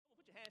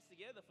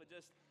together for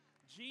just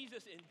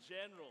Jesus in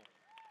general.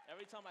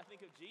 Every time I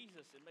think of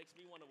Jesus, it makes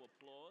me want to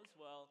applaud.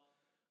 Well,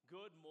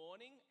 good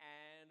morning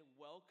and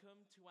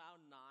welcome to our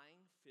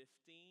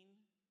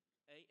 9:15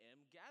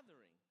 a.m.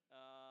 gathering.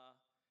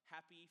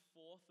 Happy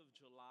 4th of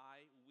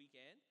July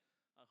weekend.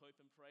 I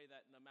hope and pray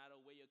that no matter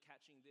where you're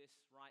catching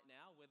this right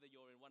now, whether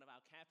you're in one of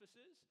our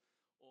campuses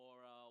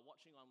or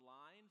watching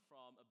online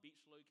from a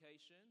beach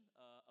location,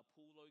 a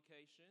pool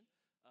location,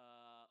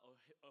 or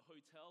a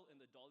hotel in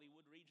the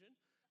Dollywood region,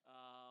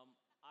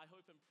 I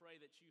hope and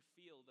pray that you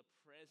feel the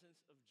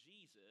presence of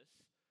Jesus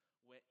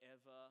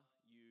wherever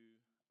you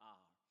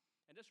are.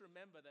 And just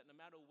remember that no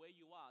matter where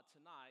you are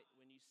tonight,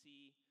 when you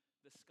see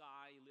the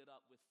sky lit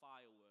up with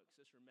fireworks,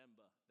 just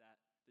remember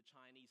that the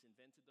Chinese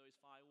invented those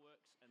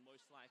fireworks and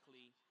most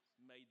likely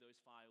made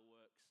those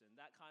fireworks. And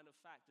that kind of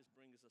fact just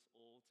brings us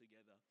all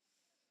together.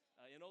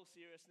 In all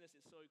seriousness,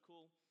 it's so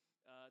cool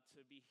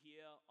to be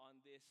here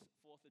on this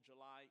 4th of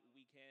July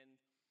weekend,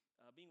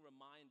 being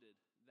reminded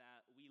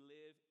that we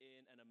live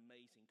in an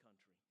amazing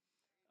country.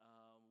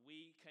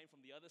 We came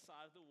from the other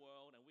side of the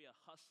world, and we are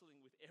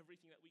hustling with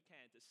everything that we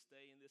can to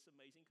stay in this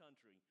amazing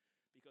country.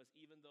 Because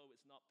even though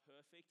it's not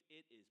perfect,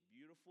 it is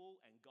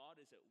beautiful, and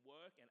God is at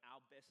work, and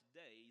our best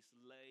days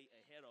lay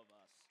ahead of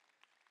us.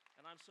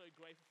 And I'm so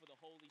grateful for the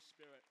Holy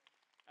Spirit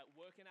at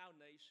work in our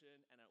nation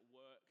and at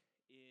work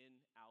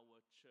in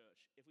our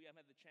church. If we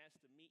haven't had the chance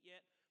to meet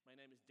yet, my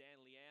name is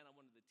Dan Lian. I'm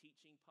one of the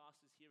teaching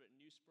pastors here at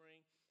New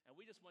Spring, and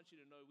we just want you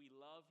to know we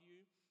love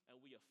you and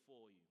we are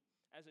for you.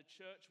 As a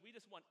church, we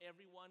just want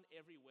everyone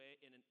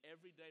everywhere in an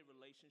everyday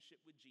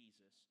relationship with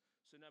Jesus.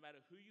 So no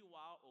matter who you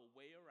are or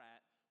where you're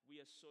at, we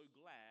are so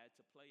glad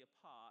to play a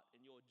part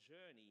in your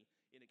journey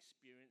in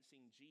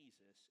experiencing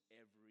Jesus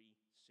every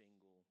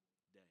single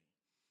day.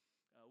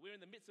 We're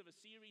in the midst of a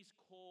series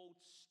called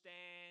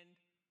Stand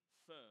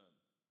Firm.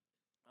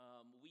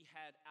 We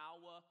had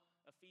our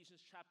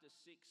Ephesians chapter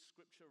 6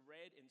 scripture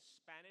read in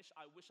Spanish.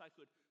 I wish I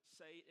could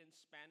say it in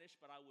Spanish,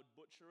 but I would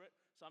butcher it.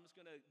 So I'm just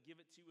going to give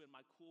it to you in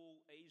my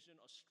cool Asian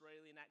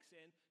Australian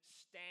accent.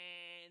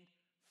 Stand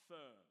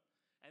firm.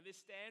 And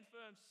this Stand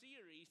Firm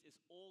series is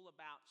all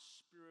about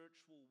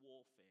spiritual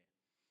warfare.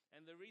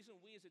 And the reason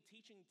we as a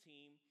teaching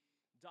team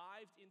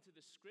dived into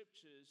the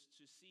scriptures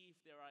to see if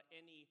there are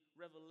any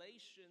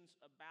revelations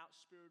about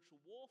spiritual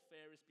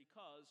warfare is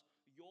because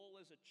y'all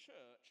as a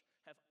church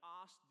have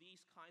asked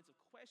these kinds of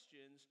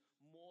questions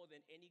more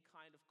than any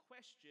kind of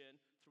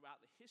question throughout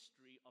the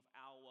history of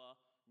our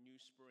New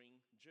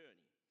Spring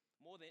journey.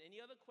 More than any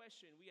other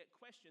question, we get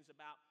questions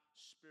about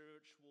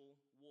spiritual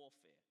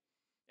warfare.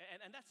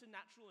 And that's a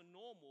natural and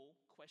normal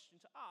question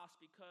to ask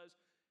because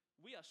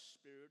we are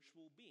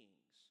spiritual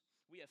beings.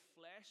 We have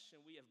flesh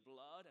and we have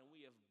blood and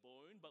we have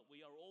bone, but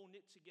we are all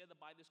knit together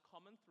by this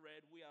common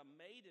thread. We are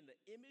made in the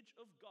image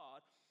of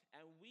God,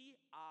 and we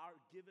are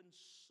given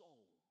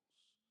souls.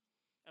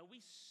 And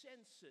we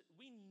sense it,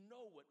 we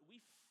know it,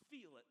 we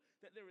feel it,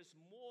 that there is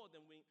more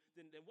than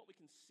what we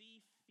can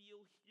see,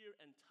 feel, hear,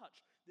 and touch.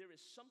 There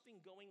is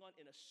something going on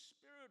in a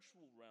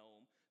spiritual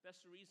realm.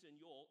 That's the reason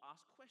you all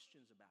ask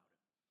questions about it.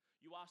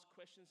 You ask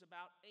questions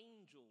about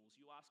angels.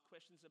 You ask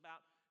questions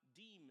about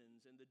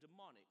demons and the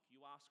demonic.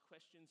 You ask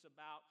questions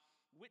about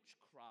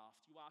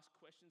witchcraft. You ask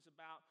questions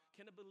about,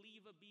 can a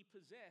believer be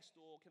possessed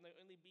or can they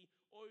only be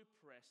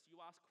oppressed? You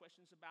ask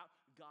questions about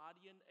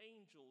guardian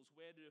angels.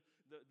 Where do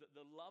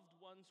the loved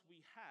ones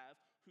we have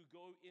who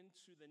go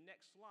into the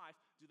next life,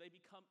 do they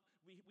become,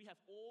 we have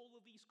all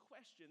of these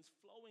questions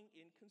flowing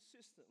in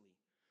consistently.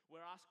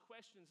 We're asked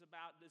questions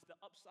about, is the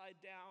upside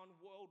down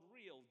world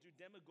real? Do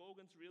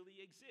demogorgons really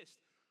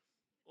exist?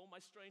 All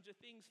my Stranger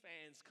Things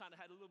fans kind of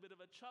had a little bit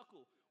of a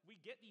chuckle. We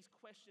get these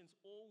questions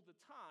all the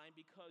time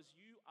because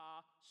you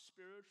are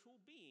spiritual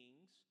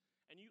beings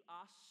and you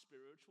ask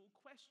spiritual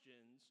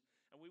questions.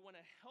 And we want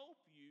to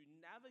help you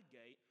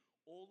navigate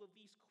all of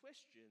these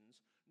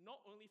questions, not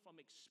only from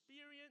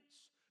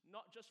experience,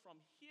 not just from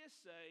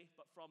hearsay,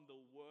 but from the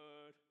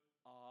Word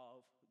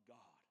of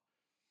God.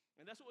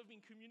 And that's what we've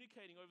been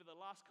communicating over the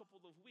last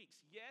couple of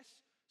weeks. Yes,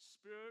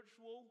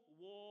 spiritual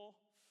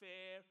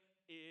warfare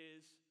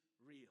is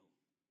real.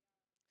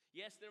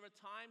 Yes, there are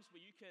times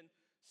where you can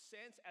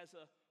sense as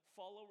a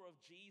follower of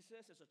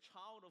Jesus, as a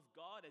child of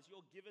God, as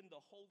you're given the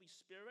Holy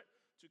Spirit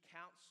to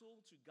counsel,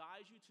 to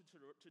guide you,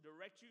 to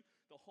direct you,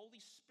 the Holy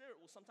Spirit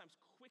will sometimes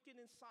quicken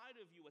inside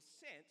of you a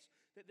sense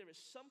that there is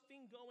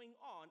something going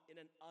on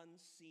in an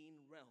unseen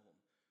realm.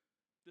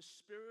 The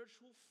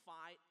spiritual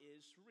fight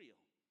is real.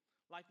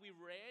 Like we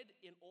read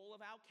in all of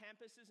our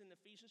campuses in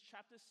Ephesians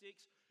chapter 6,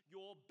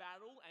 your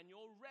battle and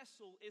your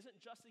wrestle isn't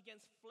just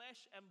against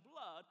flesh and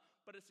blood,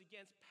 but it's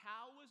against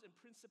powers and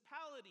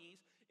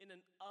principalities in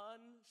an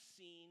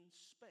unseen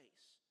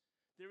space.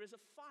 There is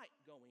a fight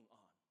going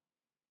on.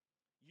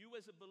 You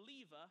as a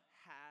believer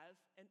have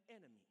an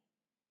enemy.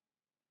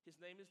 His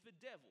name is the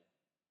devil,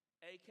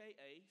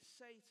 a.k.a.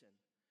 Satan,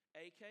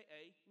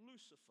 a.k.a.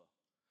 Lucifer,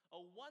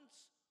 a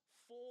once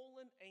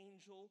fallen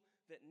angel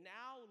that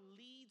now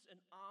leads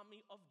an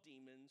army of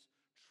demons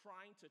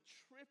trying to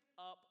trip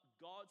up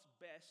God's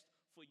best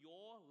for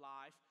your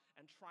life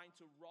and trying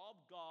to rob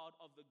God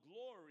of the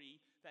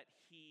glory that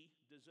he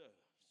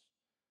deserves.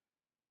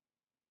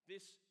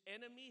 This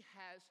enemy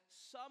has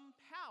some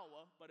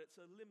power, but it's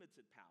a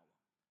limited power.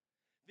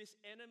 This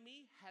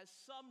enemy has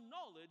some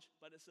knowledge,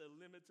 but it's a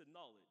limited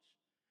knowledge.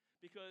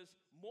 Because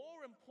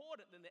more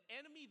important than the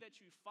enemy that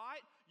you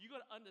fight, you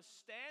got to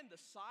understand the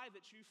side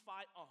that you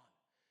fight on.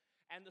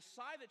 And the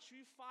side that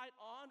you fight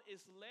on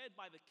is led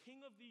by the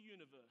King of the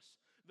universe,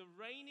 the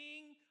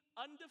reigning,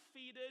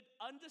 undefeated,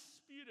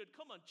 undisputed,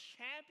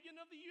 champion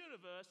of the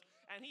universe.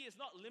 And he is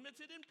not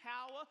limited in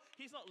power,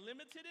 he's not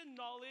limited in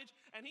knowledge,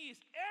 and he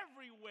is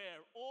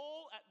everywhere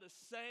all at the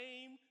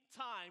same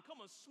time.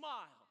 Come on,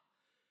 smile.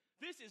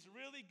 This is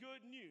really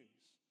good news.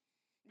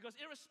 Because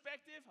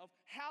irrespective of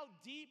how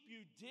deep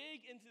you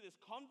dig into this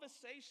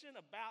conversation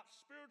about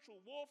spiritual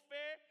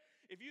warfare,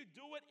 if you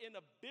do it in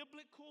a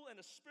biblical and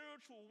a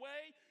spiritual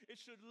way, it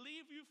should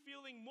leave you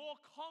feeling more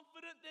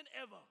confident than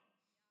ever.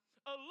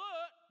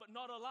 Alert, but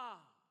not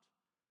alarmed.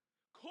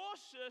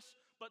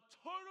 Cautious, but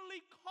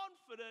totally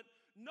confident,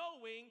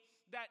 knowing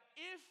that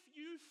if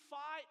you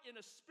fight in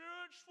a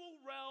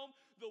spiritual realm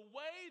the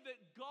way that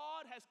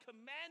God has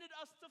commanded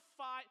us to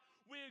fight,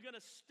 we're going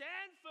to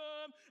stand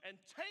firm and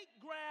take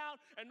ground,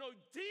 and no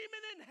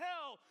demon in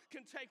hell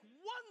can take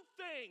one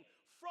thing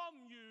from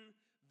you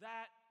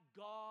that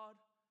God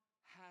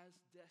has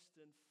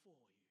destined for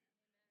you.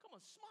 Come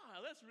on,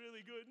 smile. That's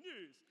really good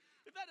news.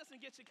 If that doesn't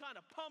get you kind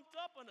of pumped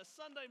up on a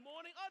Sunday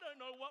morning, I don't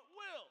know what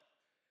will.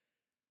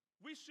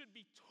 We should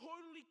be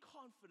totally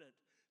confident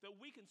that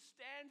we can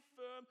stand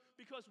firm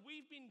because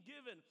we've been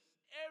given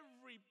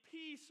every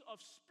piece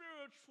of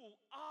spiritual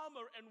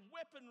armor and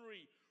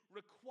weaponry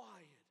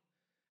required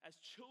as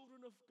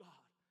children of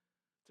God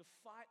to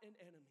fight an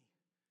enemy,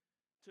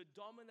 to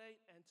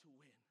dominate and to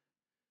win,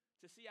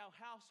 to see our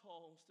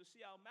households, to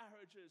see our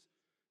marriages,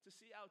 to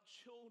see our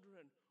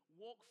children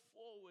walk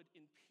forward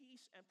in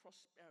peace and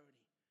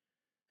prosperity.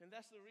 And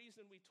that's the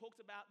reason we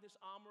talked about this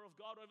armor of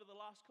God over the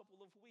last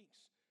couple of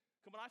weeks.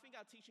 Come on, I think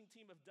our teaching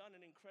team have done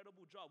an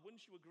incredible job.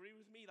 Wouldn't you agree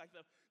with me? Like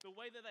the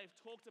way that they've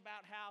talked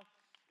about how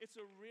it's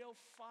a real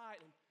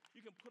fight, and you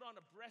can put on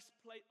a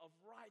breastplate of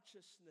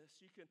righteousness.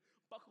 You can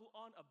buckle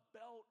on a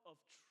belt of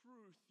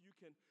truth. You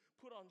can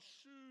put on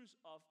shoes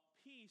of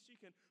peace. You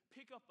can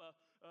pick up a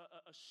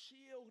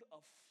shield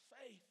of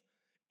faith.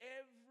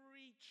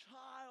 Every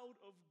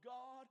child of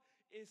God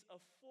is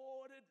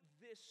afforded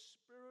this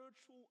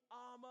spiritual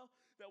armor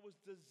that was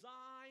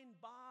designed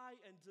by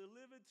and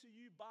delivered to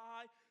you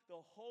by the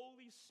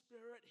Holy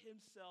Spirit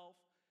himself.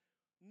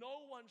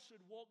 No one should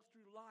walk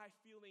through life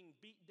feeling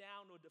beat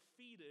down or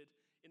defeated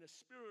in a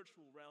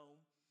spiritual realm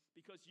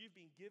because you've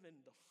been given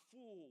the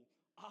full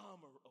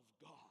armor of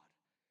God.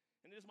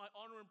 And it is my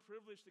honor and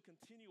privilege to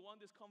continue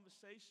on this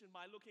conversation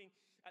by looking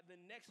at the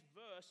next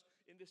verse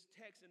in this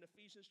text in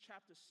Ephesians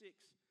chapter 6,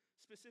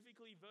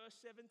 specifically verse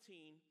 17.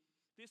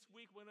 This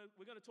week we're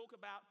going to talk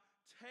about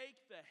take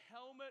the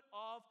helmet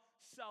of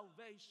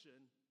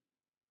salvation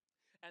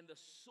and the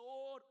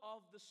sword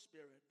of the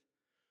Spirit,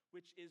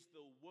 which is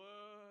the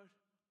word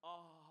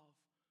of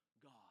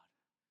God.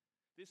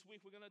 This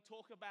week we're going to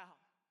talk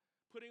about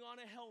putting on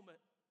a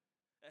helmet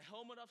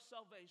of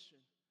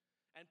salvation,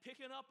 and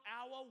picking up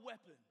our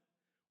weapon,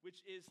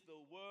 which is the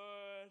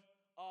word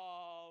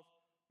of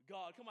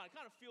God. Come on, it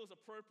kind of feels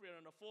appropriate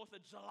on the 4th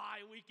of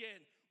July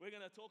weekend. We're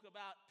going to talk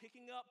about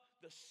picking up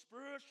the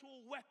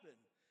spiritual weapon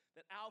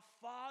that our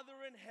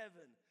Father in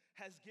heaven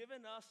has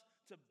given us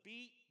to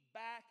beat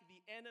back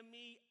the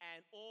enemy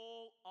and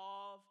all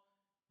of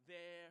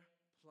their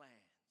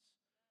plans.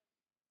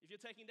 If you're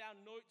taking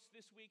down notes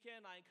this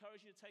weekend, I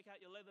encourage you to take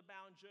out your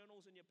leather-bound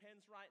journals and your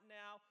pens right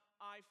now.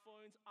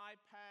 iPhones,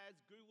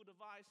 iPads, Google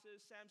devices,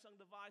 Samsung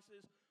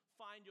devices.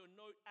 Find your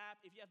note app.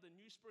 If you have the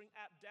NewSpring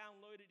app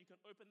downloaded, you can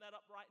open that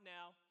up right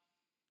now.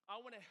 I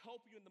want to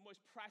help you in the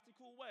most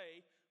practical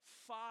way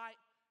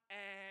fight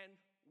and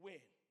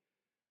win.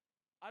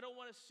 I don't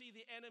want to see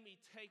the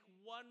enemy take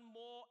one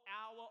more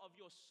hour of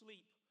your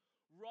sleep,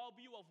 rob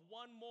you of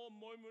one more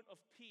moment of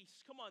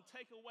peace. Come on,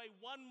 take away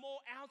one more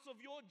ounce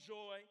of your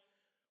joy.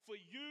 For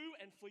you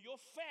and for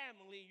your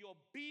family, you're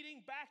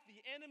beating back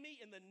the enemy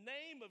in the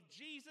name of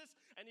Jesus.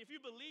 And if you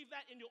believe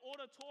that in your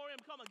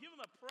auditorium, come on, give him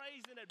a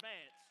praise in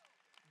advance.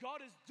 God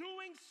is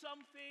doing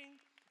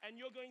something, and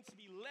you're going to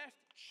be left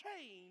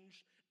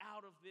changed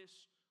out of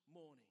this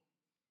morning.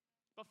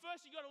 But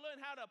first, you got to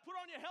learn how to put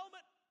on your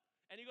helmet,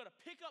 and you got to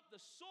pick up the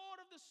sword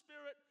of the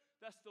Spirit.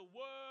 That's the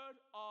word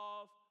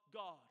of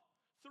God.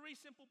 3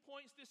 simple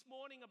points this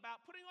morning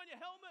about putting on your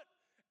helmet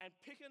and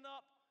picking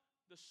up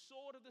the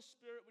sword of the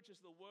Spirit, which is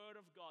the word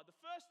of God. The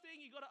first thing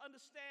you got to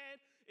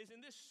understand is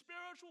in this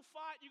spiritual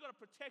fight, you got to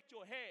protect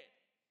your head.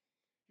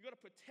 You got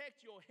to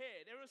protect your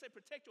head. Everyone say,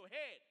 protect your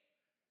head.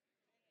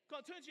 Come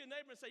on, turn to your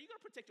neighbor and say, you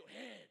got to protect your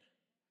head.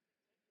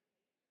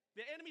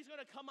 The enemy's going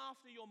to come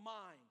after your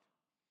mind.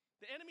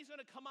 The enemy's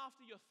going to come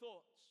after your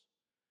thoughts.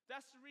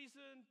 That's the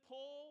reason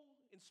Paul,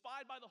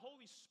 inspired by the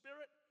Holy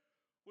Spirit,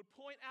 would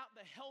point out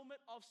the helmet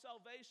of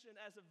salvation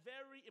as a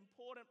very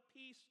important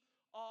piece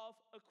of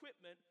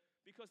equipment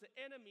because the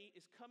enemy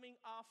is coming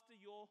after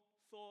your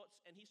thoughts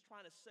and he's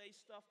trying to say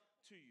stuff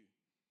to you.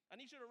 I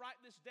need you to write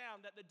this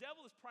down, that the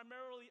devil is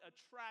primarily a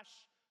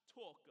trash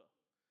talker.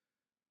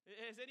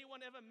 Has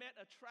anyone ever met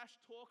a trash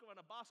talker on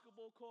a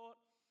basketball court?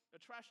 A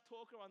trash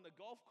talker on the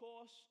golf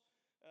course?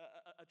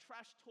 A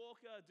trash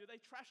talker, do they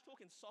trash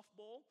talk in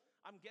softball?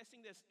 I'm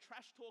guessing there's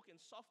trash talk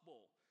in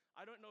softball.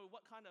 I don't know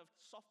what kind of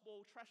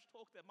softball trash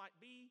talk there might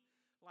be.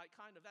 Like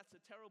kind of, that's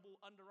a terrible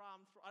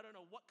underarm throw. I don't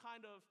know what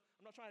kind of,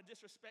 I'm not trying to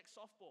disrespect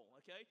softball,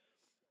 okay?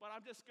 But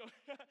I'm just going,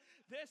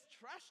 there's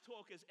trash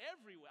talkers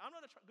everywhere. I'm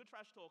not a good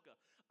trash talker.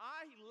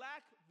 I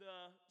lack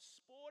the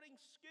sporting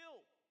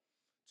skill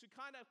to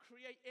kind of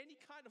create any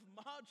kind of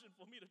margin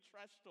for me to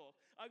trash talk.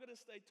 I've got to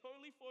stay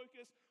totally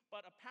focused,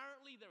 but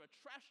apparently there are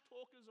trash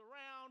talkers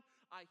around.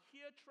 I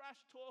hear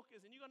trash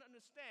talkers, and you're going to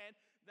understand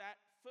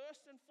that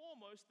first and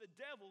foremost, the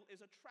devil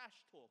is a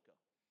trash talker.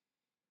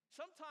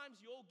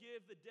 Sometimes you'll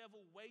give the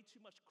devil way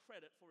too much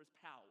credit for his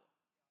power.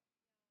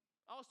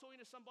 I was talking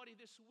to somebody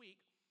this week,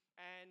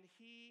 and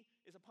he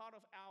is a part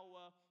of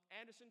our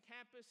Anderson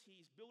campus.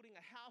 He's building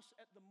a house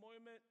at the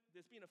moment.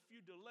 There's been a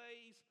few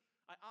delays.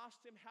 I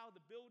asked him how the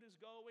build is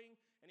going,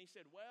 and he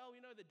said, well,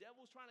 the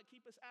devil's trying to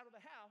keep us out of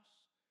the house.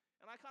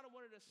 And I kind of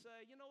wanted to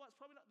say, you know what, it's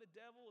probably not the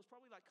devil. It's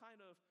probably like kind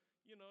of,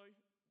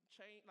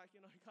 chain, like,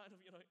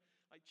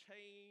 like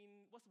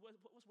chain, what's the word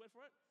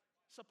for it?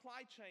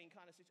 Supply chain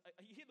kind of situation.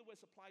 You hear the word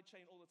supply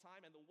chain all the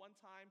time, and the one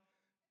time,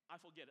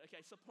 I forget it. Okay,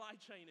 supply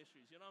chain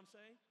issues, you know what I'm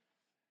saying?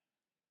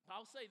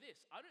 I'll say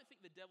this. I don't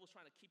think the devil's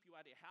trying to keep you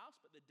out of your house,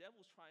 but the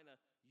devil's trying to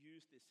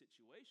use this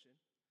situation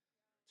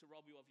to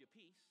rob you of your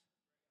peace,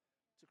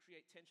 to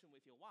create tension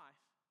with your wife,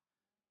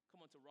 come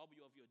on, to rob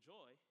you of your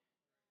joy.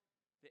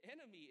 The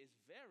enemy is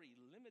very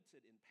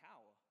limited in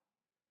power,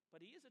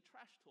 but he is a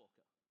trash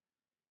talker.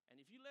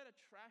 And if you let a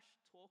trash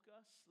talker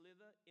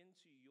slither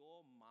into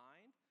your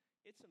mind,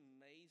 it's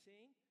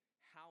amazing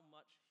how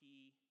much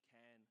he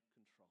can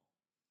control.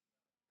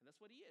 And that's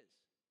what he is.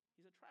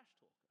 He's a trash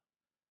talker.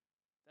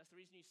 That's the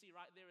reason you see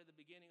right there at the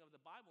beginning of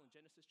the Bible in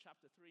Genesis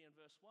chapter 3 and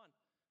verse 1,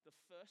 the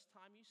first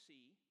time you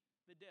see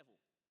the devil,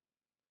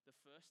 the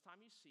first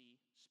time you see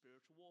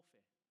spiritual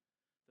warfare,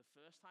 the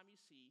first time you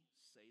see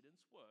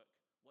Satan's work,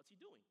 what's he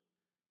doing?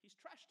 He's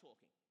trash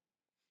talking.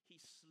 He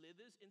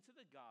slithers into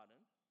the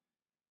garden,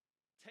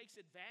 takes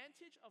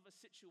advantage of a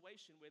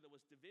situation where there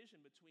was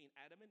division between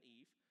Adam and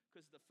Eve,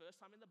 because the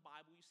first time in the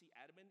Bible you see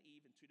Adam and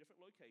Eve in two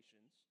different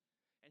locations,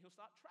 and he'll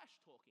start trash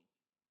talking.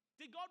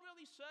 Did God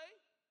really say?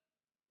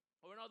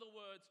 Or in other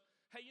words,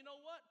 hey, you know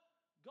what?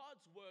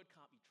 God's word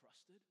can't be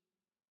trusted.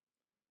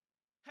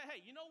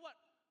 Hey, you know what?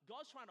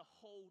 God's trying to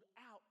hold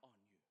out on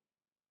you.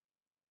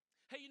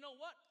 Hey, you know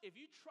what? If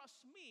you trust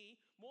me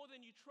more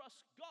than you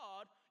trust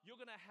God, you're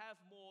going to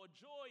have more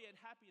joy and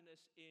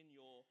happiness in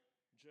your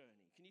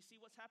journey. Can you see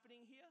what's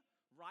happening here?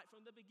 Right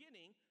from the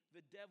beginning,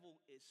 the devil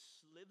is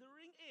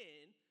slithering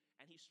in,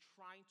 and he's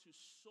trying to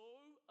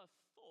sow a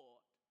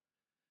thought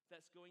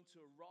that's going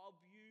to rob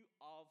you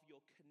of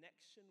your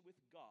connection with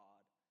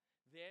God,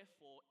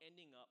 therefore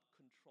ending up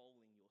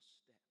controlling your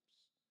steps.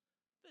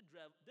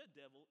 The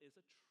devil is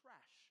a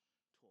trash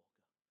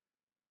talker.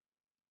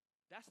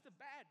 That's the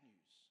bad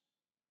news.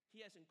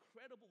 He has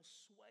incredible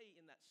sway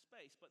in that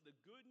space, but the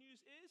good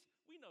news is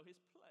we know his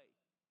play.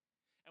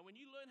 And when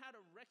you learn how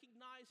to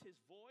recognize his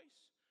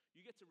voice,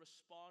 you get to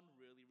respond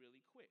really,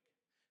 really quick.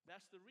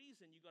 That's the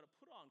reason you got to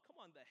put on,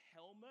 the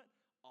helmet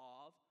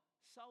of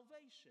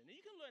salvation. And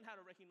you can learn how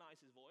to recognize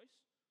his voice.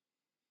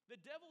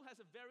 The devil has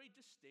a very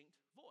distinct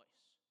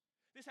voice.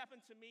 This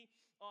happened to me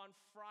on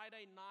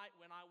Friday night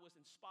when I was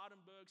in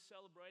Spartanburg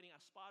celebrating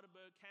our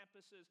Spartanburg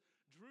campus's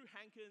Drew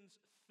Hankins'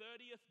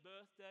 30th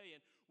birthday,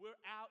 and we're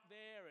out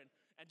there, and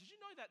did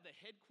you know that the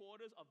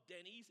headquarters of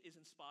Denny's is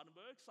in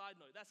Spartanburg? Side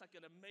note, that's like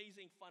an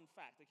amazing fun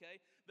fact, okay?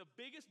 The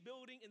biggest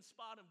building in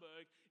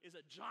Spartanburg is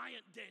a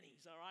giant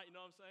Denny's, all right? You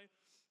know what I'm saying?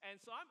 And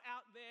so I'm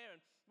out there,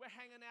 and we're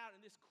hanging out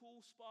in this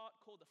cool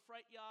spot called the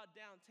Freight Yard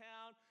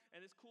downtown,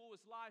 and it's cool with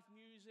live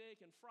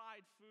music and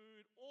fried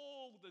food,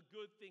 all the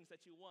good things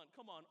that you want.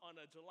 Come on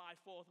a July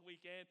 4th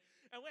weekend.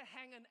 And we're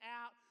hanging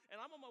out,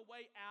 and I'm on my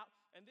way out,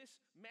 and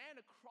this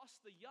man across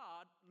the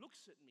yard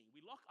looks at me.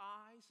 We lock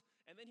eyes,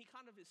 and then he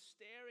kind of is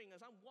staring as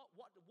I'm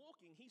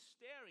walking. He's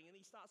staring, and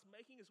he starts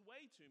making his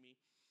way to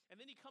me. And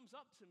then he comes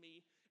up to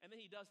me, and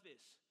then he does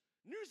this.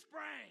 New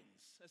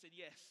Springs! I said,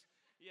 yes,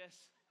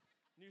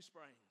 New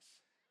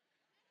Springs.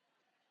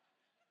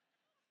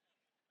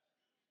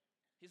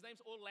 His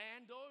name's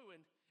Orlando,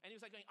 and he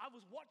was like going, I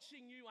was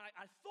watching you, and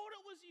I thought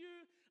it was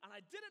you, and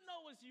I didn't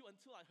know it was you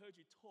until I heard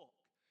you talk.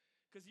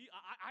 Because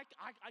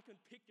I can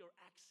pick your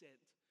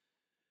accent.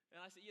 And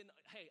I said,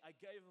 hey, I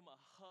gave him a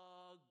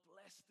hug,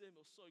 blessed him.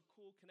 It was so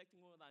cool connecting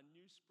with our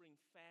New Spring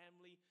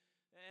family.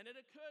 And it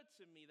occurred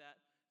to me that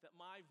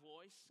my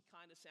voice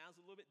kind of sounds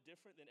a little bit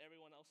different than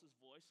everyone else's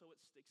voice, so it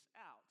sticks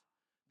out.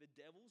 The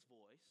devil's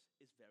voice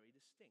is very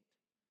distinct,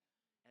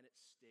 and it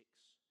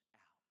sticks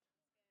out.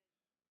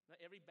 Now,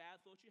 every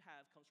bad thought you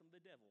have comes from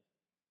the devil.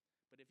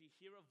 But if you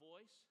hear a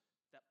voice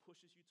that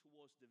pushes you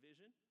towards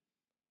division,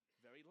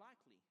 very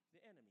likely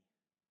the enemy.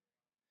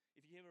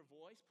 If you hear a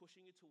voice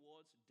pushing you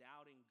towards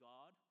doubting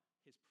God,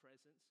 His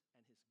presence,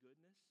 and His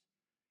goodness,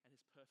 and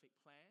His perfect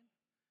plan,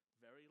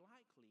 very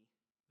likely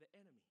the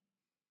enemy.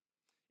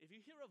 If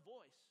you hear a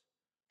voice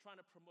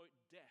trying to promote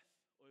death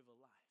over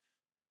life,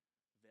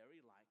 very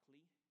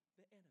likely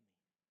the enemy.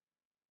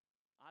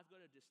 I've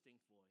got a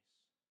distinct voice.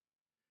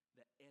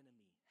 The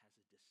enemy has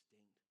a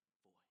distinct voice.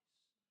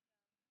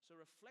 So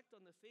reflect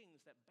on the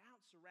things that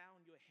bounce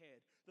around your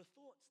head, the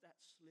thoughts that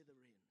slither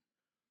in.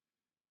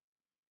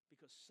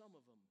 Because some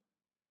of them,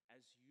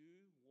 as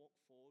you walk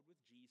forward with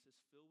Jesus,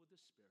 filled with the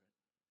Spirit,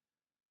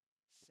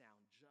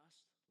 sound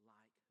just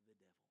like the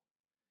devil.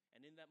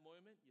 And in that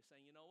moment, you're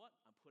saying, you know what?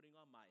 I'm putting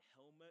on my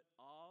helmet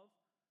of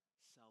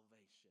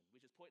salvation,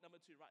 which is point number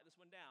 2. Write this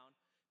one down.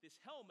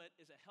 This helmet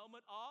is a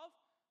helmet of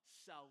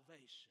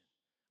salvation.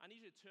 I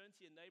need you to turn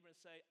to your neighbor and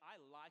say, I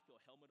like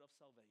your helmet of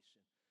salvation.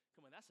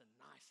 Come on, that's a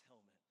nice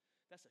helmet.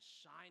 That's a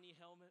shiny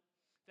helmet.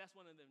 That's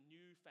one of the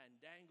new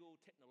fandangled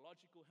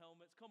technological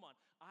helmets. Come on,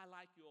 I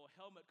like your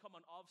helmet, come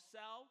on, of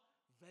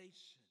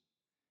salvation.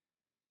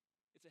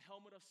 It's a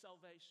helmet of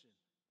salvation.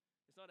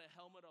 It's not a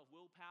helmet of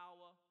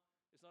willpower.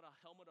 It's not a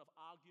helmet of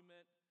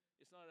argument.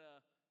 It's not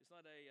a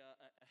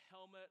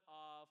helmet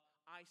of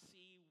I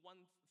see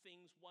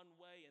things one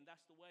way and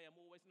that's the way I'm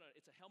always. No,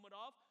 it's a helmet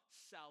of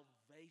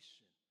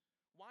salvation.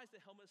 Why is the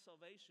helmet of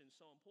salvation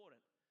so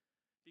important?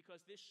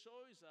 Because this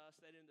shows us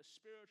that in the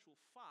spiritual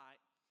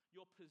fight,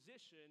 your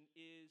position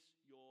is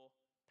your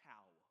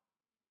power.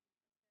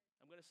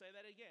 I'm going to say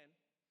that again.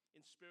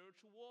 In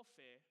spiritual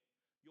warfare,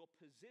 your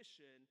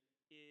position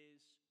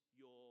is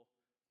your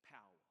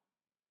power.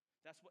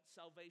 That's what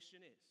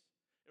salvation is.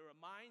 It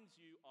reminds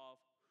you of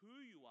who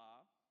you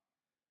are,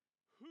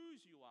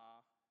 whose you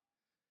are,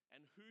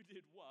 and who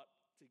did what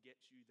to get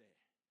you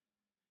there.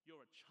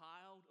 You're a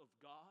child of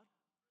God.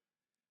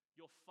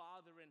 Your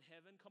Father in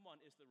heaven, come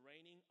on, is the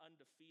reigning,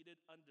 undefeated,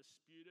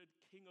 undisputed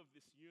King of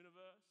this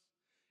universe.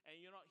 And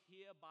you're not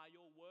here by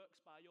your works,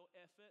 by your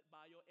effort,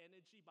 by your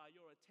energy, by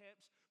your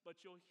attempts,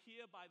 but you're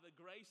here by the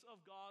grace of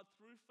God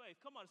through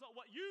faith. Come on, it's not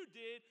what you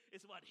did,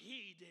 it's what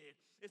He did.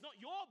 It's not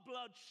your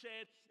blood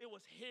shed, it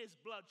was His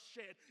blood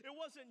shed. It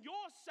wasn't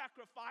your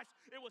sacrifice,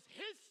 it was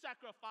His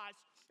sacrifice.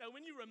 And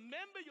when you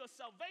remember your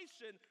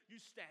salvation, you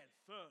stand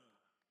firm.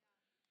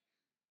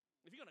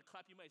 If you're going to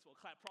clap, you may as well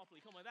clap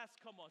properly. Come on,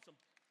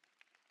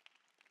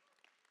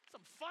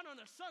 some fun on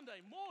a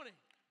Sunday morning.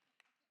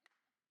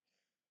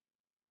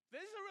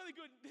 This is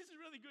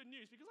really good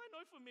news, because I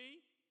know for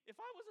me, if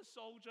I was a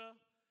soldier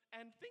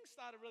and things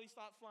really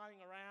start flying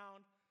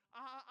around,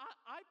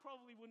 I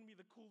probably wouldn't be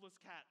the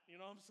coolest cat,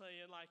 you know what I'm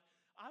saying? Like,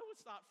 I would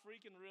start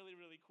freaking really,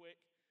 really quick.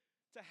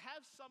 To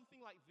have something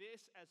like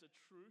this as a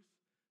truth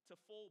to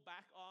fall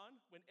back on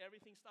when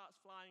everything starts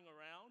flying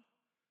around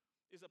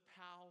is a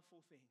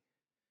powerful thing.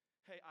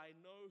 Hey, I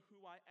know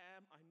who I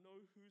am. I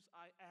know whose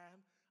I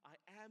am. I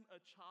am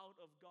a child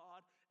of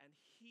God, and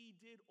He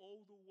did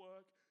all the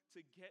work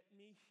to get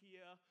me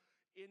here.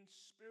 In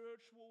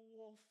spiritual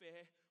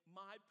warfare,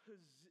 my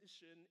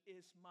position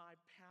is my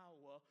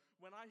power.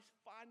 When I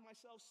find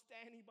myself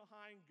standing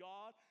behind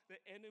God, the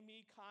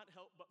enemy can't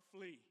help but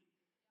flee.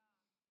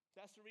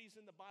 That's the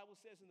reason the Bible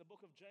says in the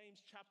book of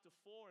James chapter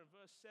 4 and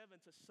verse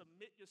 7 to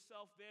submit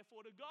yourself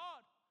therefore to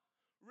God.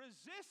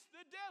 Resist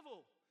the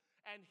devil,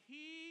 and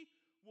he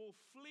will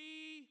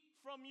flee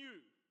from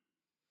you.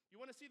 You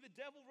want to see the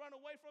devil run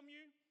away from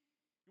you?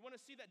 You want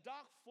to see that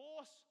dark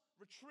force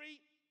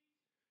retreat?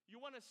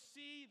 You want to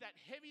see that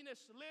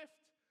heaviness lift?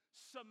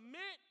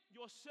 Submit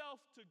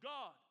yourself to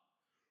God.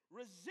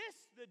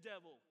 Resist the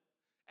devil,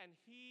 and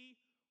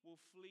he will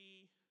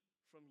flee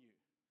from you.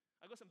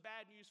 I got some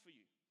bad news for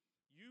you.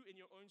 You in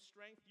your own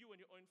strength, you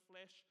in your own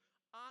flesh,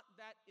 aren't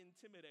that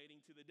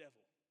intimidating to the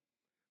devil.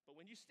 But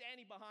when you're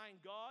standing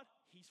behind God,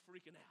 he's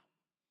freaking out.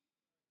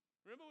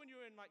 Remember when you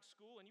were in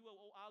school and you were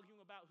all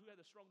arguing about who had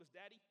the strongest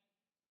daddy?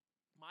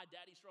 My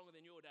daddy's stronger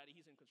than your daddy.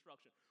 He's in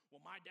construction. Well,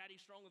 my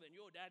daddy's stronger than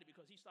your daddy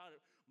because he started.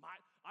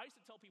 I used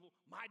to tell people,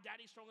 my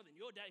daddy's stronger than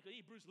your daddy because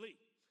he's Bruce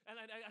Lee. And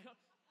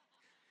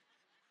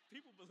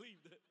people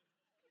believed it.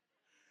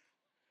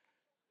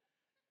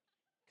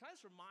 Can I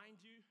just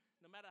remind you,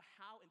 no matter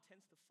how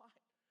intense the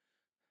fight,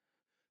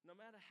 no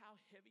matter how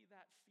heavy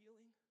that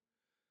feeling,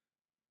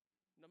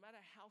 no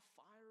matter how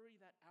fiery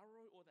that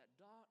arrow or that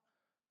dart,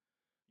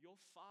 your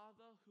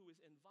Father who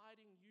is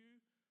inviting you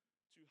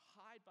to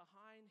hide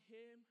behind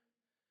Him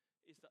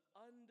is the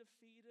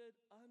undefeated,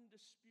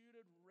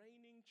 undisputed,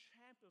 reigning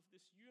champ of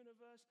this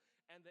universe,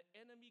 and the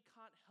enemy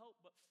can't help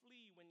but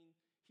flee when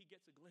he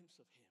gets a glimpse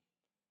of Him.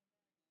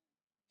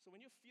 So when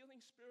you're feeling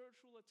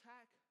spiritual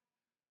attack,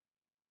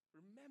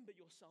 remember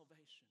your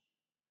salvation.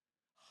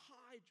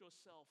 Hide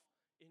yourself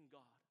in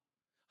God.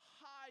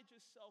 Hide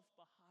yourself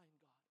behind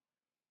God.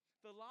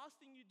 The last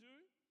thing you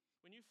do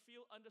when you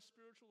feel under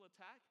spiritual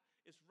attack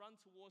is run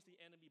towards the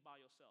enemy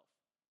by yourself.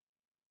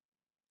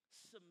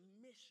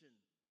 Submission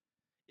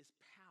is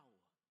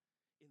power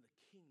in the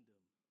kingdom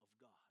of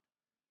God.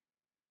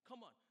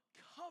 Come on,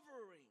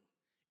 covering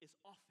is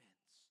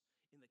offense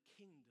in the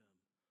kingdom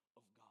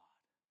of God.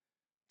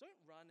 Don't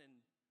run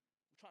and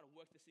try to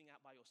work this thing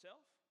out by yourself.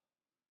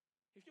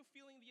 If you're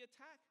feeling the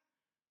attack,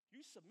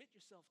 you submit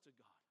yourself to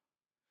God.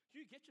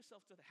 You get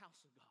yourself to the house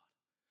of God.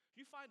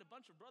 You find a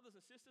bunch of brothers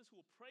and sisters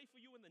who will pray for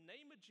you in the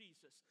name of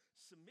Jesus.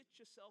 Submit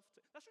yourself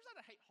to. That's the reason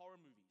I hate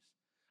horror movies.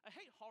 I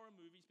hate horror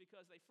movies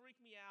because they freak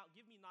me out,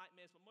 give me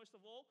nightmares, but most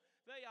of all,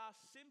 they are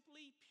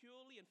simply,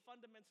 purely, and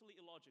fundamentally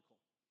illogical.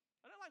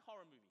 I don't like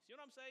horror movies. You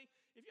know what I'm saying?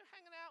 If you're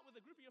hanging out with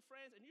a group of your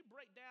friends and you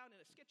break down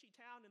in a sketchy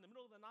town in the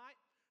middle of the night,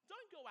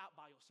 don't go out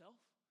by yourself.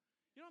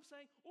 You know what I'm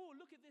saying? Oh,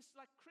 look at this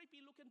like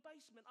creepy looking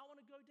basement. I want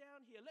to go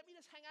down here. Let me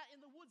just hang out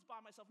in the woods by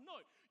myself. No,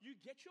 you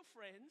get your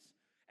friends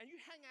and you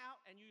hang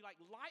out and you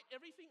like light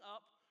everything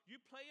up. You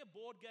play a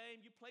board game,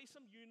 you play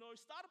some Uno,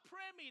 start a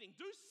prayer meeting,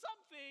 do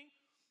something.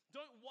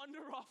 Don't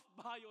wander off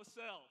by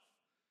yourself.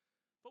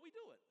 But we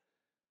do it.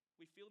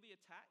 We feel the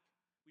attack,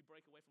 we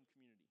break away from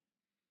community.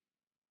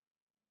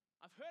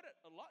 I've heard it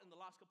a lot in the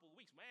last couple of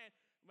weeks. Man,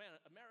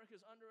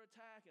 America's under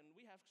attack and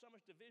we have so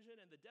much division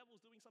and the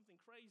devil's doing something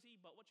crazy.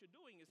 But what you're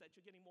doing is that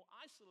you're getting more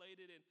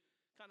isolated and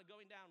kind of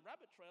going down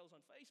rabbit trails on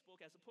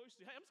Facebook as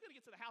opposed to, hey, I'm just going to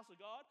get to the house of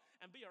God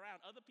and be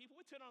around other people.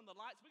 We turn on the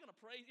lights, we're going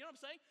to pray. You know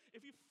what I'm saying?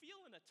 If you feel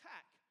an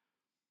attack,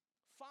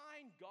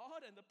 find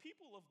God and the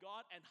people of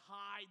God and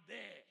hide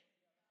there.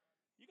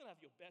 You're going to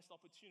have your best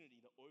opportunity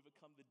to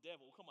overcome the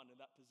devil. Come on, in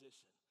that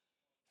position.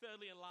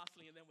 Thirdly and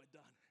lastly, and then we're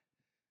done.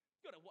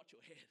 You got to watch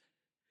your head.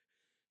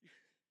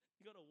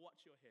 You got to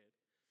watch your head.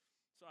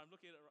 So I'm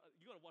looking at it,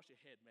 you got to watch your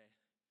head, man.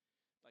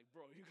 Like,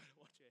 bro, you got to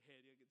watch your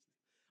head.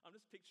 I'm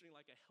just picturing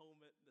like a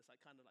helmet that's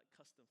like kind of like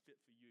custom fit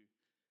for you,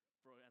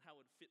 bro, and how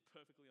it would fit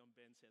perfectly on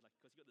Ben's head, like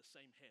because you got the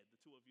same head. The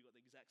two of you got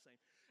the exact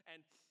same.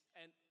 And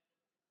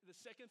the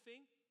second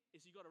thing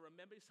is you got to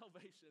remember your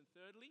salvation. And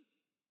thirdly,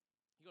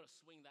 you got to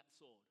swing that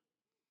sword.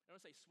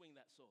 Everyone say, swing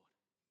that sword.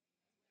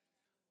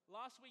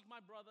 Last week,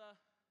 my brother,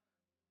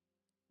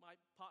 my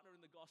partner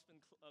in the gospel,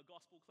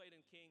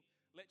 Clayton King,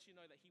 let you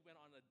know that he went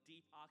on a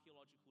deep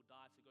archaeological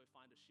dive to go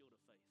find a shield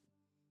of faith.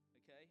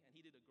 Okay? And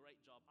he did a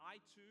great job.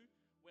 I, too,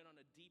 went on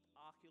a deep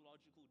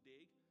archaeological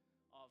dig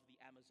of the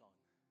Amazon.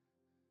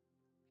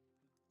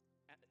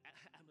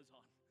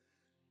 Amazon.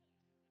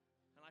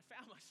 And I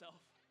found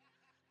myself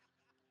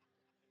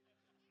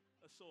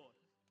a sword.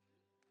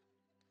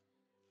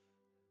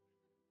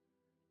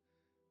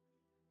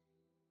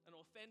 An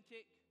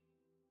authentic,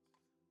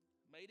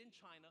 made in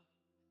China,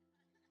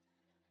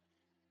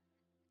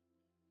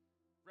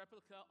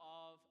 replica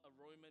of a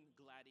Roman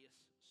gladius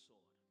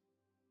sword.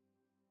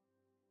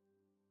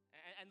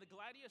 And the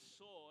gladius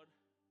sword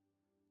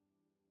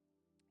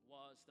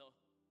was the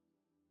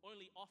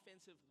only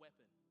offensive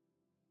weapon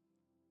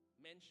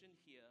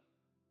mentioned here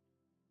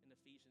in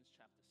Ephesians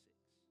chapter 6.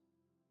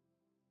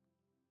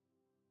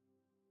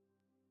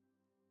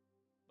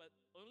 But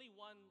only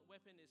one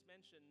weapon is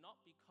mentioned, not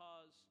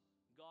because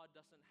God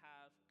doesn't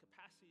have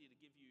capacity to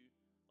give you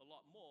a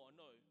lot more.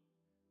 No,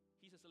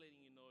 he's just letting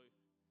you know,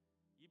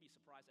 you'd be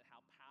surprised at how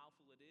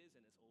powerful it is,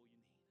 and it's all you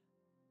need.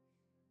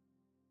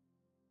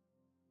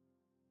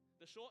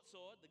 The short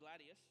sword, the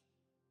gladius,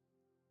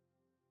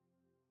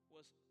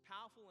 was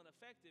powerful and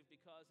effective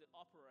because it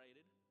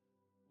operated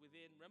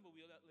within, remember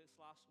we looked at this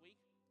last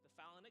week, the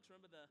phalanx,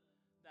 remember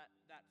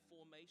that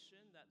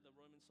formation that the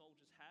Roman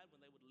soldiers had when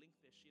they would link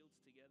their shields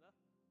together?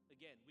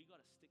 Again, we got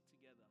to stick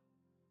together.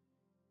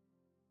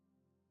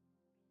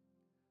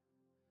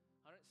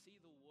 I don't see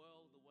the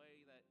world the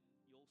way that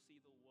you'll see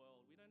the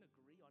world. We don't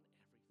agree on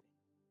everything.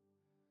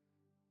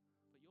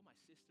 But you're my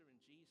sister in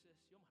Jesus.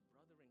 You're my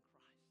brother in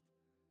Christ.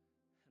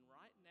 And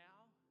right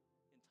now,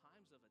 in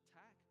times of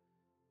attack,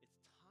 it's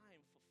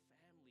time for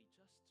family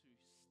just to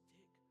stick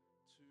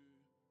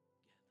together.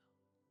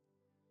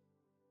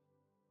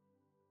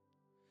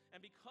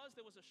 And because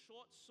there was a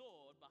short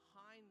sword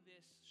behind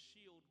this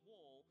shield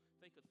wall,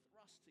 they could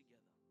thrust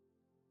together.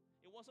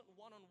 It wasn't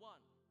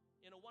one-on-one.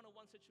 In a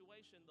one-on-one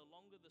situation, the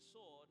longer the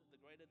sword, the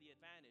greater the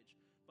advantage.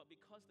 But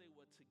because they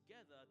were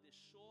together, this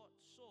short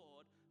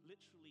sword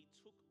literally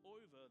took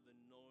over the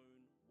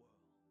known world.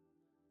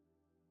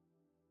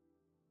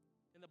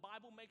 And the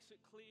Bible makes it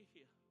clear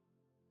here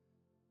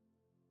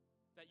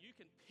that you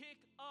can pick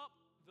up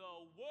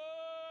the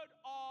Word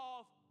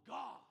of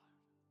God,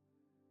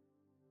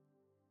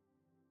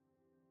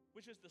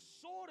 which is the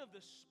sword of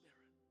the Spirit.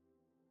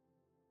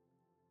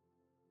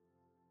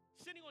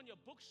 Sitting on your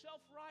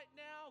bookshelf right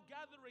now,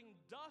 gathering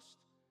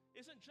dust,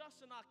 isn't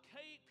just an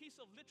archaic piece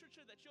of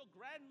literature that your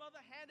grandmother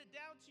handed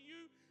down to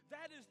you.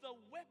 That is the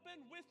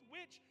weapon with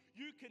which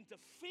you can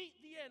defeat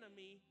the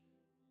enemy.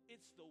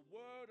 It's the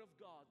Word of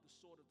God, the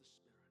sword of the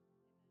Spirit.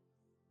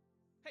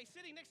 Hey,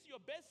 sitting next to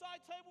your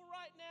bedside table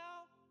right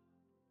now,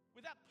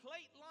 with that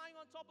plate lying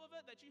on top of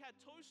it that you had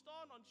toast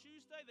on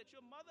Tuesday that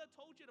your mother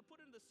told you to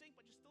put in the sink,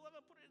 but you still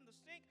haven't put it in the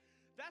sink,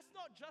 that's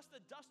not just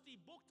a dusty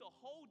book to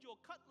hold your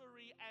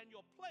cutlery and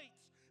your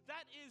plates.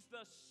 That is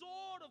the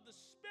sword of the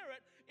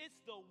Spirit. It's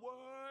the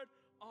Word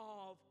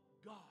of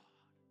God.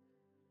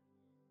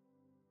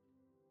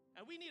 And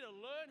And we need to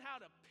learn how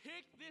to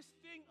pick this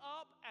thing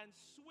up and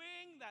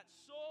swing that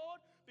sword,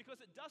 because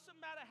it doesn't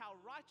matter how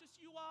righteous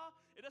you are.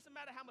 It doesn't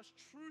matter how much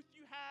truth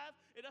you have.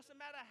 It doesn't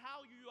matter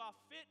how you are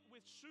fit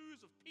with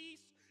shoes of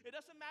peace. It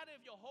doesn't matter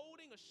if you're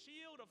holding a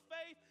shield of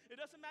faith. It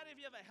doesn't matter if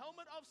you have a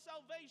helmet of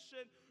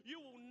salvation.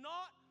 You will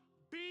not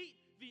beat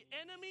the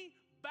enemy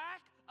back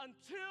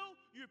until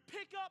you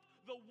pick up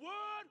the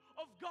word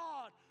of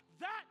God,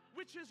 that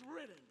which is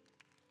written.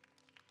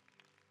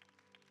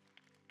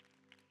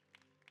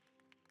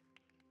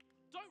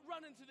 Don't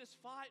run into this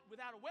fight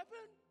without a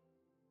weapon.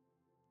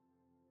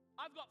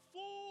 I've got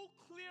full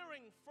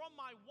clearing from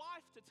my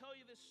wife to tell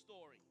you this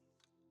story.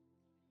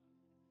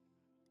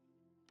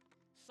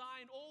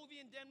 Signed all the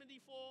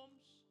indemnity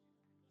forms.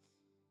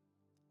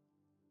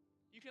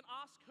 You can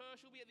ask her,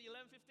 she'll be at the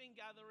 11:15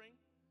 gathering.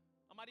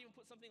 I might even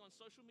put something on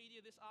social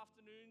media this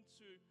afternoon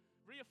to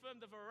reaffirm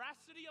the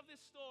veracity of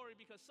this story,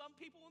 because some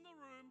people in the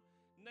room,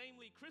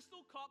 namely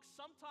Crystal Cox,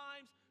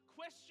 sometimes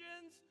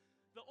questions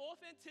the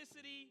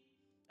authenticity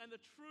and the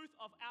truth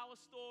of our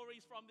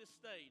stories from this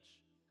stage.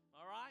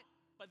 All right?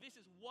 But this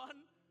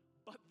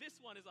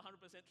one is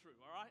 100% true.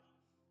 All right?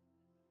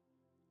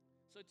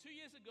 So 2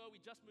 years ago, we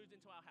just moved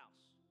into our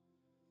house.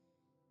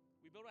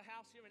 We built a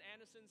house here in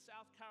Anderson,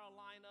 South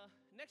Carolina.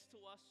 Next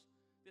to us,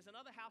 there's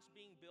another house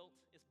being built.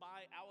 It's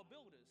by our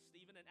builders,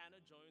 Stephen and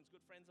Anna Jones,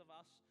 good friends of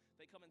us.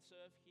 They come and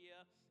serve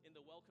here in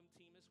the welcome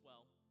team as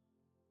well.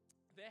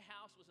 Their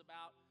house was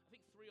about, I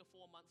think, 3 or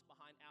 4 months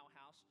behind our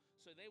house.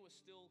 So they were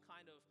still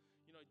kind of,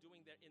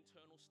 doing their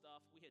internal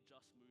stuff. We had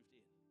just moved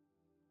in.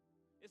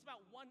 It's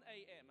about 1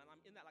 a.m. and I'm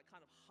in that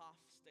kind of half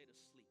state of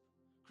sleep.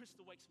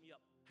 Krista wakes me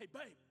up. Hey,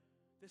 babe,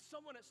 there's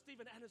someone at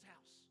Steve and Anna's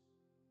house.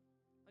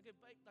 I go,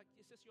 babe,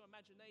 it's just your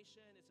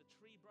imagination. It's a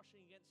tree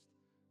brushing against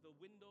the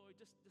window.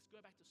 Just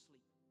go back to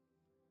sleep.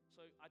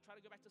 So I try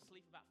to go back to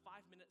sleep. About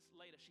 5 minutes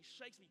later, she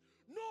shakes me.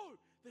 No,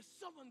 there's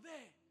someone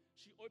there.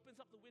 She opens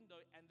up the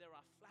window and there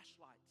are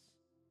flashlights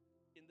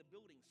in the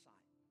building site.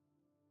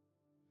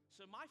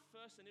 So my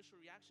first initial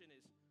reaction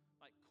is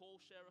call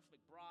Sheriff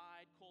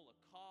McBride, call a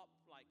cop,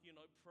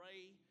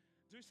 pray,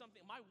 do something.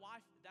 My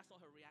wife, that's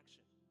not her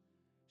reaction.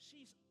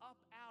 She's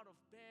up out of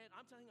bed.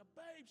 I'm telling her,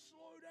 babe,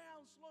 slow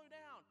down, slow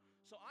down.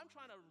 So I'm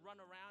trying to run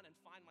around and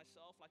find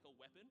myself a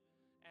weapon.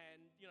 And,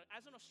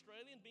 as an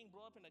Australian being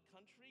brought up in a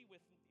country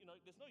with,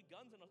 there's no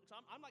guns. So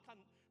I'm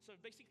so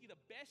basically the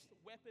best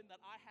weapon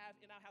that I have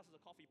in our house is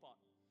a coffee pot.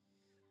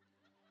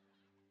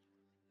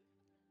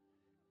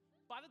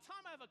 By the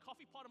time I have a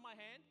coffee pot in my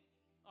hand,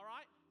 all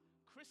right,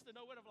 Krista,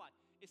 no word of lie,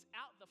 is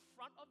out the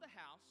front of the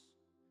house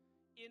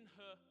in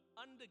her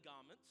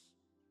undergarments,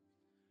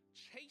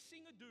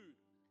 chasing a dude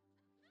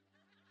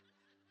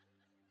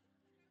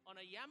on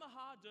a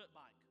Yamaha dirt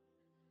bike.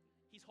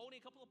 He's holding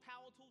a couple of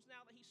power tools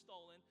now that he's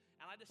stolen,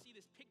 and I just see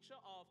this picture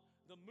of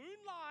the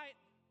moonlight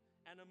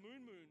and a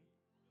moon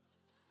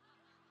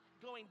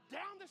going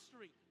down the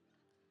street.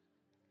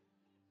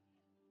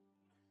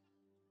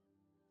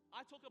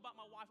 I talk about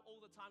my wife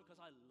all the time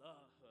because I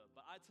love her.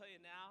 But I tell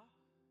you now,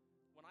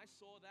 when I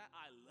saw that,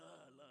 I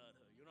loved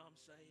her. You know what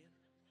I'm saying?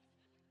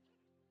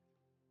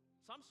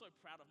 So I'm so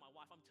proud of my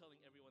wife. I'm telling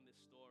everyone this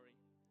story.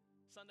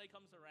 Sunday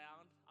comes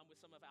around. I'm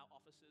with some of our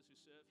officers who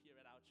serve here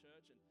at our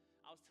church. And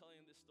I was telling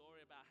them this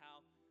story about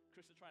how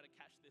Krista tried to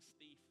catch this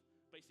thief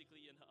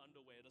basically in her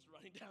underwear just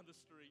running down the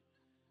street.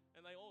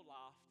 And they all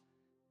laughed.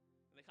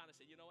 And they kind of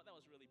said, you know what, that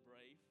was really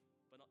brave,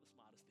 but not the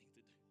smartest thing to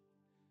do.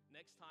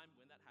 Next time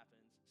when that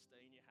happens,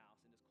 stay in your house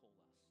and just call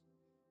us.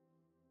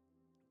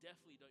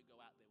 Definitely don't go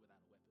out there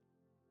without a weapon.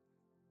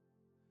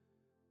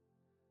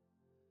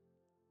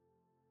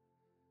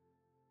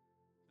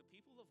 The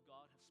people of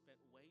God have spent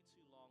way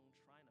too long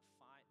trying to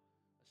fight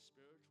a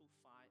spiritual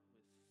fight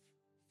with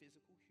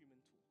physical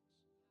human tools.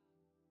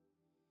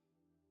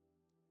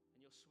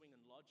 And you're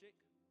swinging logic.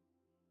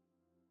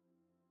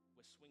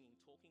 We're swinging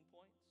talking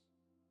points.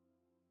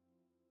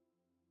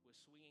 We're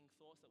swinging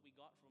thoughts that we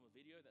got from a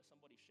video that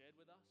somebody shared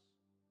with us.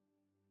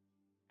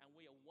 And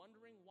we are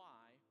wondering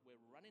why we're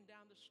running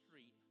down the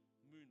street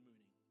mooning.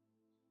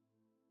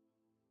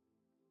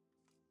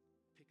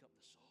 Pick up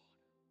the sword.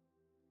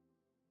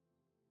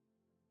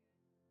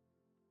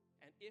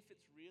 And if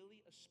it's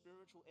really a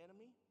spiritual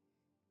enemy,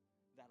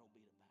 that'll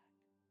beat it back.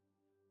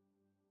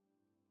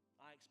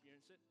 I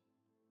experience it.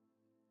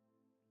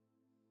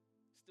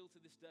 Still to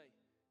this day,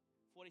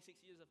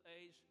 46 years of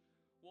age,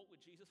 walked with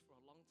Jesus for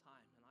a long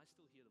time, and I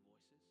still hear the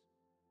voices.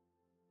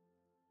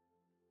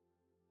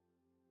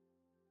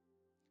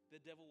 The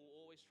devil will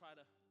always try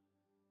to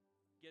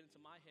get into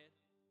my head.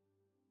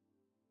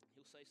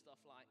 He'll say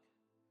stuff like,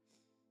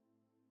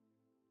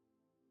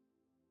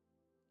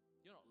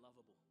 you're not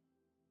lovable.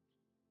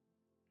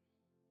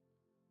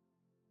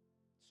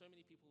 So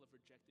many people have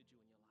rejected you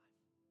in your life.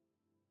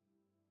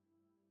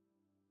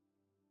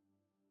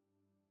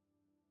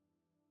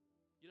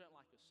 You don't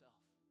like yourself.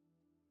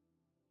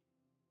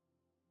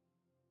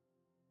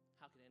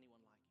 How can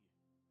anyone like you?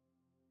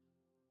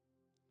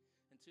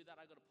 And to that,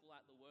 I got to pull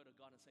out the word of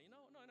God and say, no.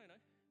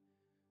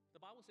 The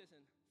Bible says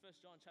in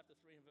 1 John chapter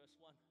 3 and verse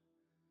 1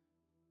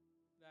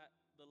 that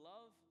the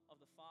love of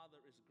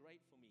Father is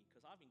great for me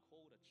because I've been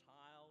called a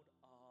child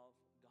of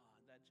God.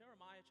 That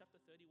Jeremiah chapter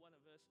 31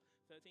 and verse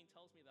 13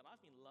 tells me that I've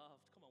been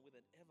loved, come on, with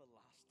an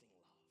everlasting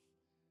love.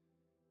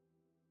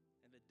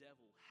 And the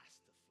devil has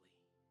to flee.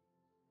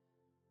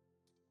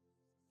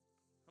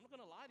 I'm not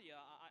going to lie to you,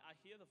 I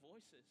hear the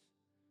voices.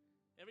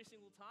 Every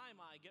single time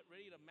I get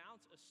ready to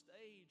mount a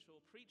stage or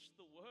preach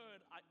the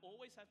word, I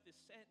always have this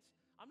sense,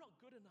 I'm not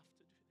good enough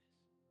to do this.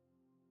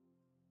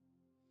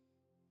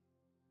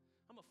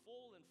 I'm a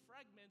fallen,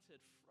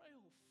 fragmented,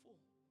 frail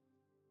fool.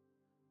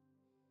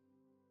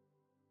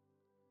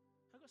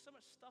 I've got so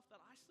much stuff that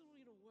I still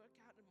need to work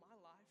out in my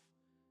life.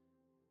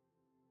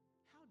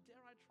 How dare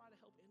I try to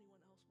help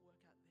anyone else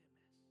work out their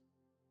mess?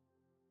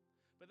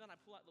 But then I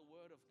pull out the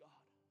word of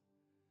God.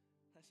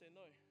 I say,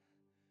 no.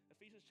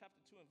 Ephesians chapter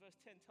 2 and verse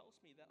 10 tells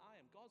me that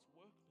I am God's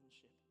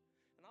workmanship.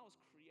 And I was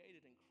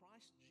created in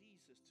Christ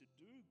Jesus to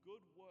do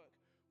good work,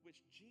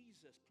 which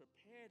Jesus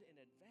prepared in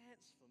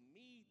advance for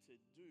me to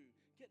do.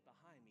 Get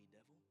behind me,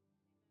 devil.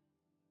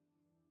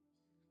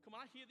 Come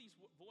on, I hear these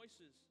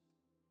voices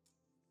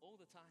all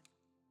the time.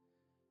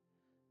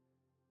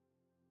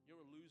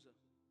 You're a loser.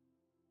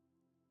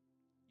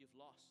 You've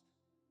lost.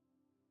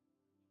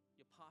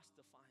 Your past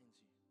defines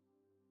you.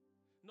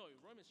 No,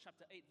 Romans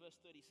chapter 8 verse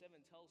 37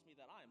 tells me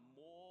that I am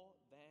more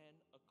than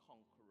a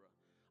conqueror.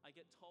 I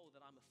get told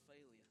that I'm a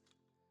failure.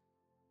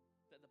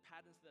 That the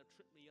patterns that have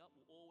tripped me up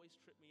will always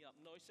trip me up.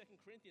 No, 2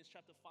 Corinthians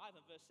chapter 5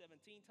 and verse 17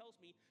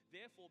 tells me,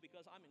 therefore,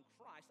 because I'm in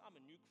Christ, I'm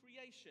a new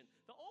creation.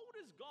 The old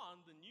is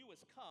gone, the new has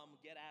come.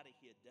 Get out of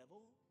here,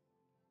 devil.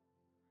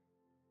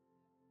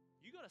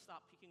 You got to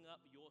start picking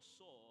up your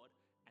sword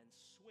and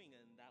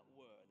swinging that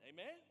word.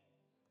 Amen?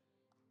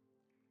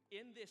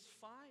 In this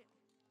fight,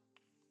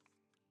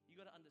 you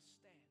got to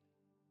understand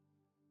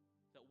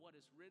that what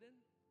is written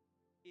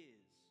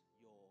is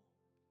your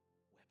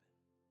weapon.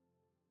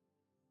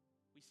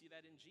 We see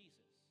that in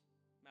Jesus.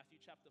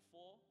 Matthew chapter 4,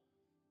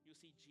 you'll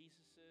see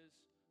Jesus's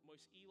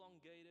most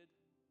elongated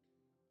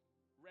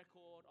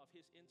record of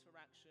his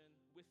interaction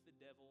with the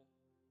devil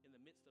in the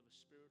midst of a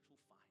spiritual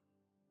fight.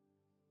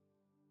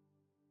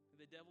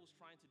 The devil's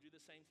trying to do the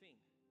same thing.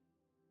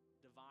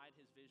 Divide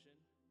his vision,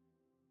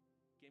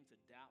 get him to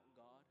doubt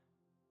God,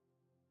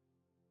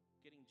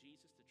 getting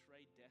Jesus to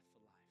trade death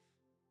for life,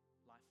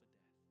 life for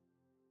death.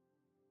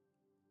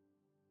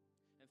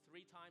 And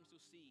 3 times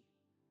you'll see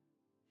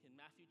in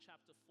Matthew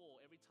chapter 4,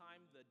 every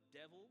time the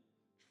devil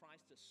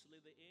tries to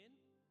slither in,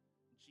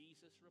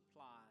 Jesus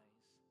replies,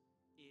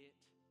 it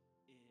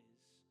is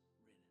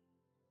written.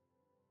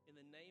 In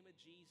the name of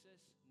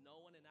Jesus, no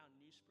one in our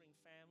New Spring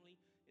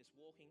family is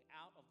walking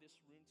out of this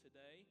room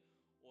today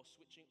or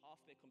switching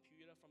off their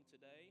computer from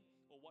today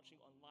or watching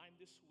online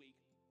this week.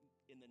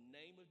 In the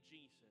name of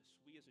Jesus,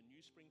 we as a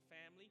New Spring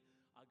family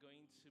are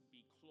going to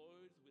be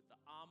clothed with the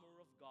armor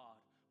of God,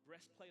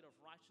 breastplate of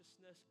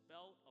righteousness,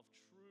 belt of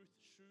truth,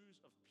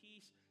 shoes of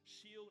peace,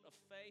 shield of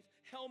faith,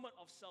 helmet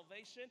of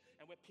salvation,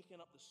 and we're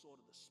picking up the sword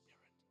of the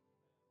Spirit.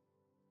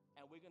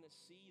 And we're going to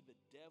see the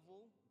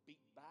devil beat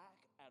back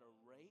at a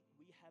rate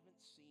we haven't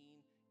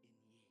seen in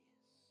years.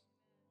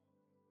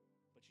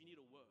 But you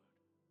need a word,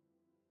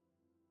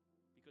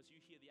 because you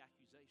hear the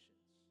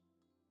accusations.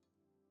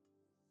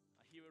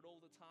 I hear it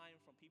all the time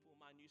from people in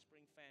my New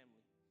Spring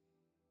family.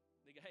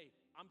 They go, hey,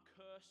 I'm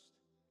cursed.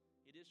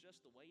 It is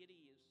just the way it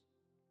is.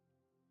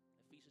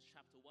 Ephesians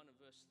chapter 1 and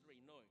verse 3.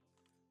 No,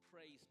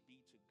 praise be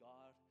to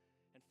God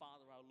and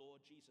Father our Lord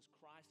Jesus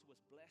Christ, who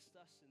has blessed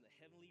us in the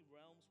heavenly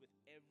realms with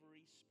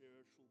every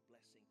spiritual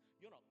blessing.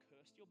 You're not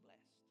cursed, you're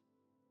blessed.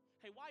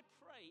 Hey, why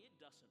pray? It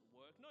doesn't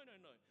work. No.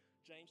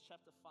 James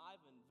chapter 5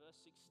 and verse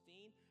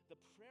 16, the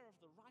prayer of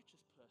the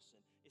righteous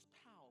person is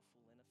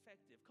powerful and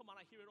effective. Come on,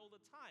 I hear it all the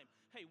time.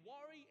 Hey,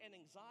 worry and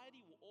anxiety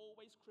will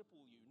always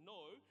cripple you.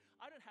 No,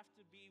 I don't have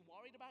to be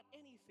worried about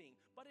anything,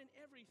 but in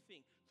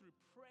everything, through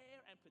prayer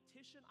and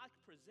petition, I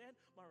can present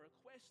my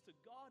request to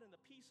God, and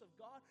the peace of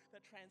God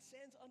that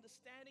transcends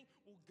understanding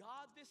will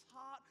guard this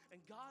heart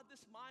and guard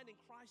this mind in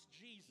Christ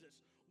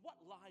Jesus.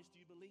 What lies do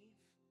you believe?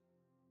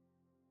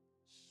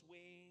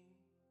 Swing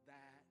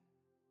that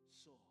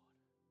sword.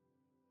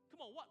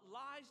 Come on, what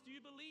lies do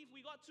you believe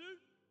we got to?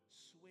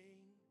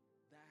 Swing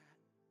that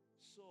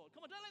sword.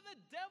 Come on, don't let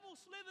the devil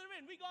slither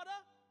in. We got to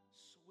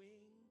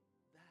swing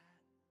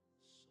that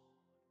sword.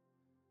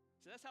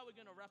 So that's how we're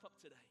going to wrap up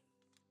today.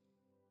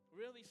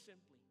 Really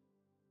simply.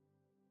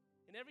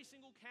 In every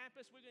single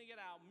campus, we're going to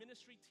get our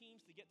ministry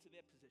teams to get to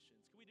their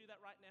positions. Can we do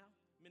that right now?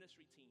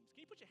 Ministry teams.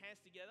 Can you put your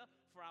hands together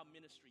for our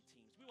ministry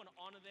teams? We want to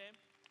honor them.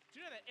 Do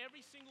you know that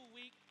every single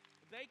week,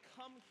 they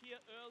come here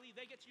early,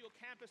 they get to your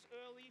campus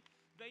early,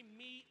 they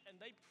meet and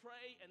they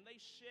pray and they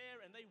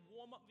share and they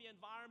warm up the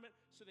environment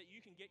so that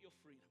you can get your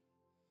freedom.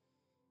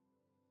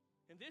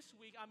 And this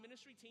week, our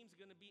ministry teams are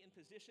going to be in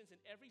positions in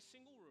every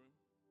single room.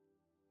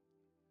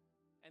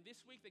 And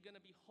this week, they're going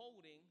to be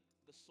holding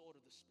the sword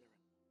of the Spirit.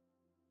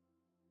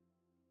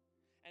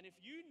 And if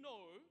you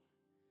know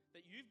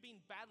that you've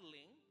been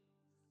battling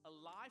a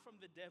lie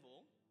from the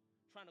devil,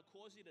 trying to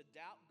cause you to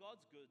doubt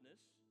God's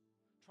goodness,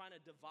 trying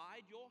to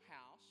divide your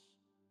house,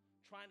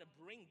 trying to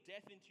bring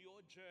death into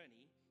your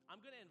journey,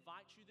 I'm going to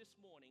invite you this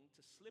morning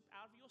to slip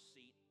out of your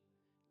seat.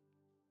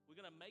 We're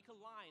going to make a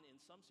line in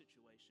some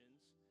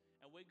situations,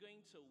 and we're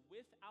going to,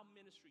 with our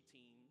ministry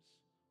teams,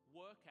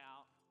 work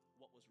out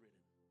what was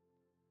written.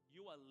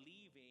 You are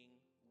leaving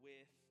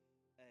with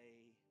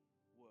a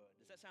word.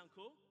 Does that sound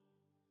cool?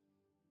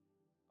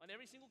 On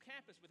every single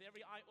campus, with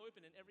every eye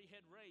open and every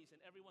head raised and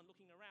everyone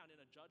looking around in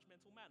a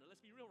judgmental manner.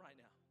 Let's be real right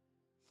now.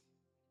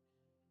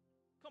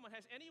 Come on,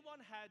 has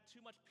anyone had too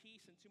much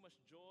peace and too much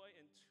joy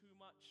and too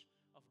much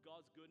of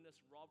God's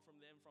goodness robbed from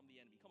them from the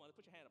enemy? Come on,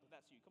 put your hand up if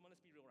that's you. Come on,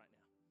 let's be real right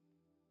now.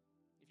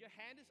 If your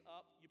hand is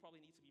up, you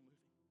probably need to be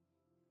moving.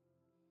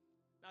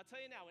 Now, I'll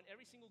tell you now, in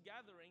every single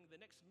gathering, the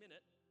next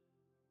minute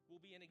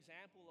will be an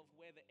example of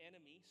where the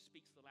enemy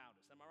speaks the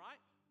loudest. Am I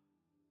right?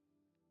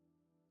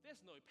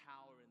 There's no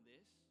power in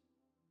this.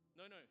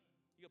 No.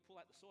 You got to pull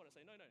out the sword and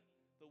say, no.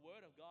 The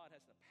word of God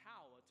has the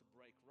power to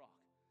break rock.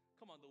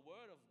 Come on, the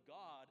word of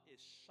God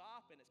is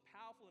sharp and it's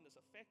powerful and it's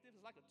effective.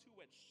 It's like a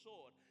two-edged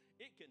sword.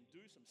 It can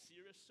do some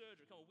serious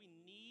surgery. Come on, we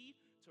need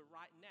to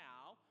right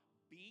now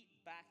beat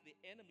back the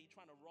enemy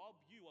trying to rob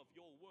you of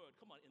your word.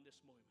 Come on, in this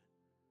moment.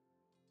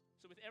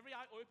 So with every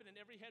eye open and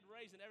every head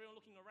raised and everyone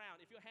looking around,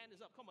 if your hand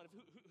is up, come on,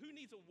 who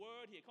needs a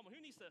word here? Come on, who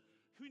needs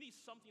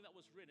something that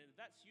was written? If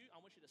that's you,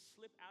 I want you to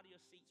slip out of your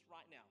seats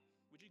right now.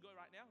 Would you go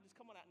right now? Just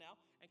come on out now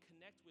and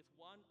connect with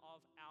one of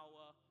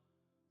our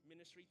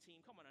ministry team.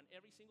 Come on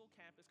every single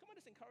campus. Come on,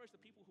 just encourage the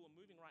people who are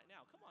moving right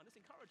now. Come on, just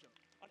encourage them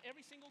on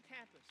every single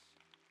campus.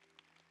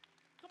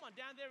 Come on,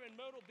 down there in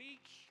Myrtle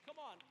Beach. Come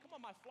on,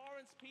 my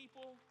Florence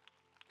people.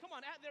 Come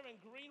on, out there in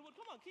Greenwood.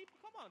 Come on.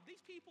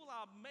 These people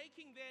are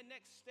making their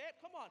next step.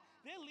 Come on,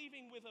 they're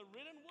leaving with a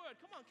written word.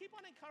 Come on, keep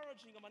on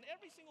encouraging them on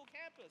every single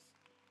campus.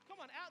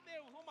 Come on, out there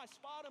with all my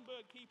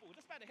Spartanburg people. We're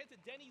just about to head to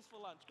Denny's for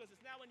lunch because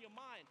it's now in your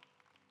mind.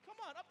 Come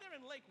on, up there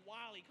in Lake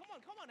Wiley. Come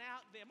on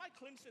out there. My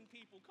Clemson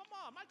people. Come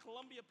on, my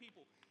Columbia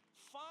people.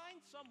 Find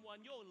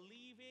someone. You're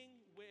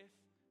leaving with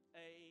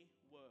a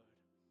word.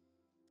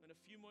 In a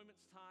few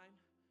moments' time,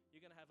 you're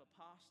going to have a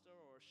pastor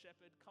or a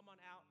shepherd come on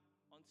out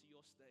onto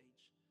your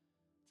stage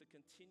to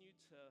continue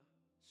to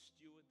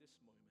steward this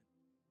moment.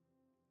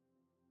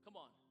 Come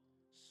on,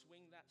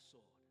 swing that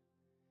sword.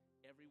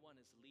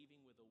 Everyone is leaving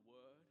with a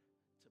word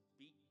to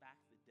beat back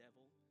the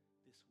devil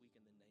this week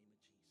in the name of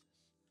Jesus.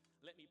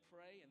 Let me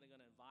pray, and they're going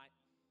to invite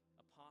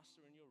a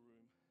pastor in your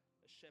room,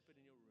 a shepherd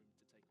in your room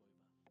to take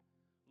over.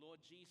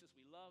 Lord Jesus,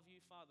 we love you.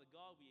 Father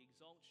God, we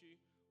exalt you.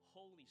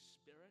 Holy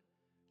Spirit,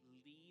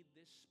 lead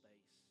this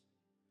space.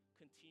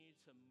 Continue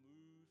to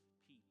move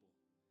people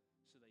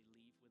so they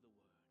leave with a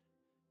word.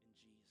 In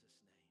Jesus'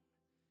 name.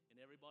 And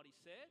everybody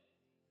said,